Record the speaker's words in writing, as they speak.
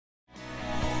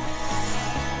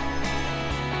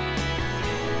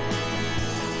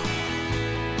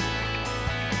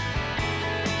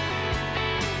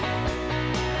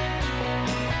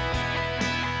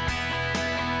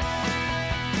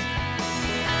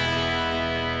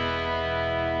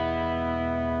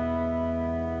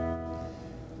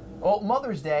Well,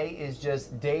 Mother's Day is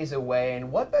just days away,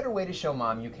 and what better way to show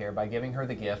mom you care by giving her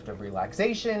the gift of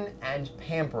relaxation and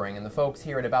pampering? And the folks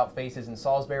here at About Faces in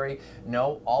Salisbury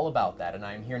know all about that. And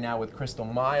I'm here now with Crystal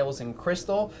Miles. And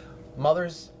Crystal,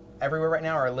 mothers everywhere right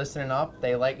now are listening up.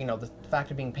 They like, you know, the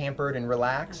fact of being pampered and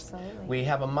relaxed. Absolutely. We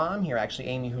have a mom here, actually,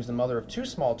 Amy, who's the mother of 2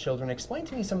 small children. Explain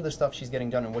to me some of the stuff she's getting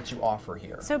done and what you offer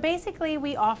here. So basically,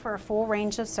 we offer a full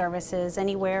range of services,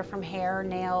 anywhere from hair,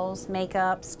 nails,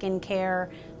 makeup, skincare,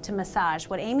 to massage.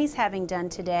 What Amy's having done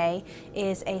today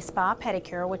is a spa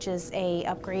pedicure, which is a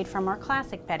upgrade from our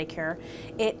classic pedicure.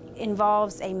 It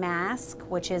involves a mask,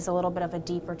 which is a little bit of a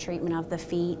deeper treatment of the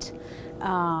feet.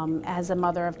 As a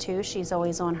mother of 2, she's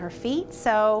always on her feet,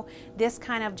 so this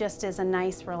kind of just is a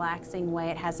nice relaxing way.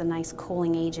 It has a nice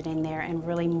cooling agent in there and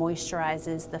really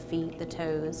moisturizes the feet, the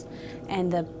toes,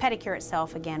 and the pedicure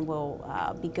itself again will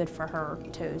be good for her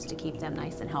toes to keep them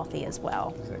nice and healthy as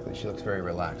well. Exactly. She looks very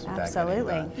relaxed with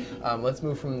Absolutely. that. Let's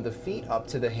move from the feet up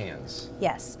to the hands.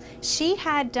 Yes. She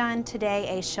had done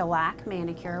today a shellac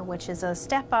manicure, which is a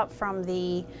step up from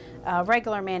the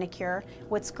regular manicure.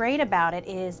 What's great about it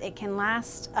is it can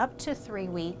last up to 3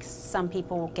 weeks. Some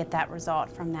people will get that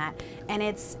result from that. And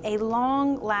it's a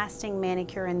long-lasting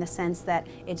manicure in the sense that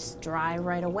it's dry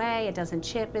right away. It doesn't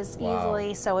chip as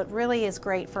easily. So it really is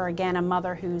great for, again, a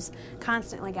mother who's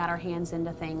constantly got her hands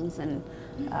into things and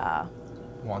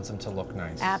wants them to look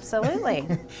nice. Absolutely.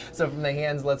 So from the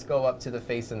hands, let's go up to the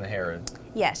face and the hair.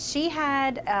 Yes, she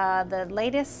had the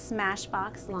latest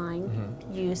Smashbox line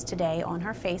used today on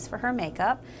her face for her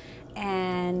makeup.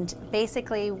 And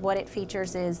basically what it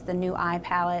features is the new eye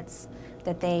palettes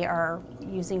that they are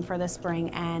using for the spring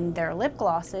and their lip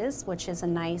glosses, which is a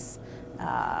nice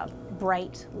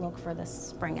bright look for the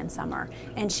spring and summer.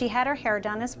 And she had her hair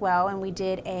done as well, and we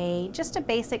did just a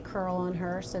basic curl on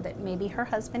her so that maybe her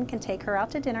husband can take her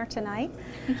out to dinner tonight.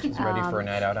 She's ready for a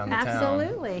night out on the town.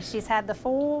 Absolutely. She's had the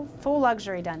full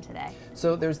luxury done today.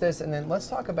 So there's this, and then let's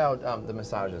talk about the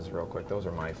massages real quick. Those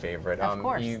are my favorite. Of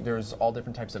course. There's all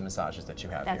different types of massages that you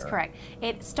have here. That's correct.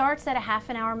 It starts at a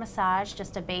half-an-hour massage,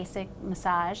 just a basic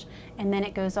massage, and then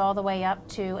it goes all the way up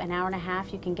to an hour and a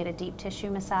half. You can get a deep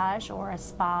tissue massage or a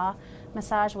spa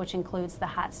massage, which includes the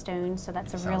hot stones, so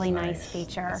that's a really nice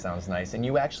feature. That sounds nice. And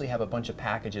you actually have a bunch of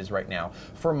packages right now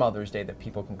for Mother's Day that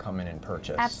people can come in and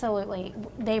purchase. Absolutely.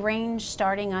 They range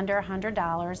starting under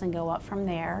 $100 and go up from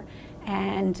there.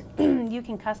 And you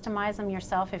can customize them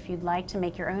yourself if you'd like to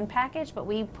make your own package, but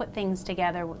we put things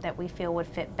together that we feel would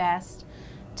fit best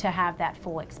to have that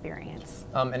full experience.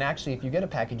 And actually, if you get a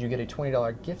package, you get a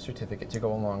 $20 gift certificate to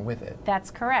go along with it. That's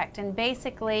correct. And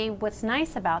basically, what's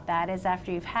nice about that is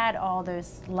after you've had all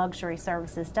those luxury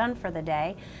services done for the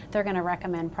day, they're going to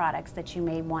recommend products that you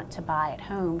may want to buy at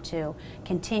home to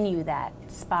continue that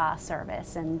spa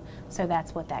service. And so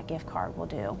that's what that gift card will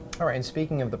do. All right, and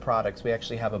speaking of the products, we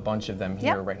actually have a bunch of them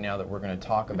here right now that we're going to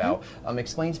talk about.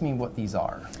 Explain to me what these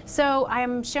are. So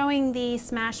I'm showing the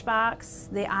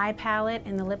Smashbox, the eye palette,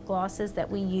 and the lip glosses that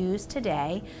we use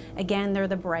today. Again, they're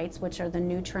the brights, which are the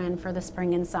new trend for the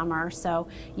spring and summer. So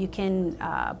you can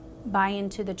buy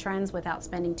into the trends without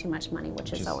spending too much money,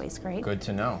 which is always great. Good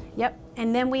to know. Yep.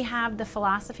 And then we have the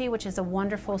Philosophy, which is a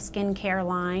wonderful skincare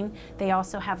line. They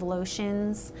also have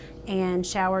lotions and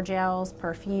shower gels,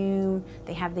 perfume.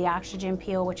 They have the Oxygen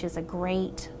Peel, which is a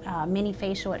great mini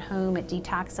facial at home. It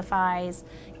detoxifies,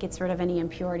 gets rid of any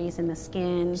impurities in the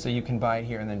skin. So you can buy it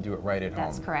here and then do it right at home.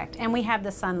 That's correct. And we have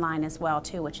the Sun line as well,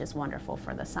 too, which is wonderful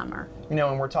for the summer. You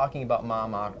know, and we're talking about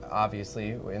mom,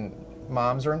 obviously, and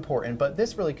moms are important, but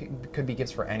this really could be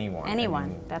gifts for anyone. Anyone, I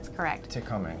mean, that's correct. To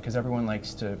come in, because everyone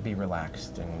likes to be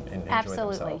relaxed and enjoy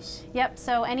themselves. Yep,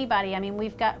 so anybody. I mean,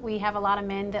 we have a lot of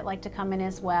men that like to come in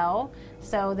as well,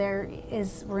 so there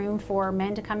is room for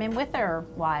men to come in with their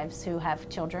wives who have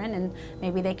children, and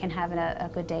maybe they can have a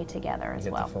good day together as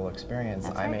well. Get the full experience.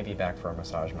 That's I right. may be back for a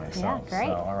massage myself. Yeah, great.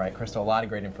 So, all right, Crystal, a lot of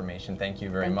great information. Thank you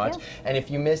very much. You. And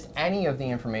if you missed any of the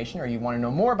information or you want to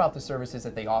know more about the services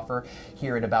that they offer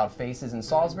here at About Faces in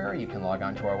Salisbury, you can log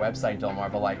on to our website,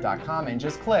 delmarvalife.com, and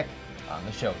just click on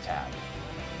the show tab.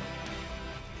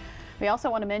 We also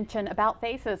want to mention About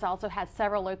Faces also has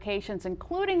several locations,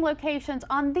 including locations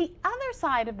on the other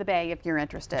side of the bay if you're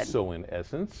interested. So in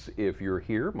essence, if you're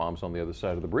here, mom's on the other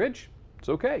side of the bridge, it's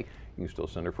okay. You can still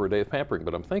send her for a day of pampering,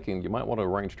 but I'm thinking you might want to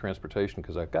arrange transportation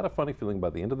because I've got a funny feeling by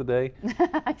the end of the day,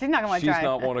 she's not going to drive. She's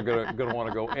not going to want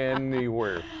to go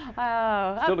anywhere.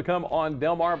 Oh, Still to come on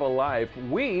Delmarva Life,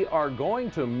 we are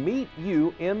going to meet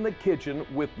you in the kitchen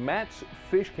with Matt's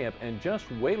Fish Camp, and just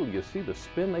wait till you see the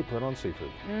spin they put on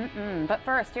seafood. But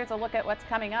first, here's a look at what's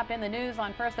coming up in the news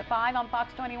on First at 5 on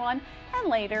Fox 21 and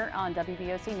later on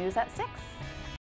WBOC News at 6.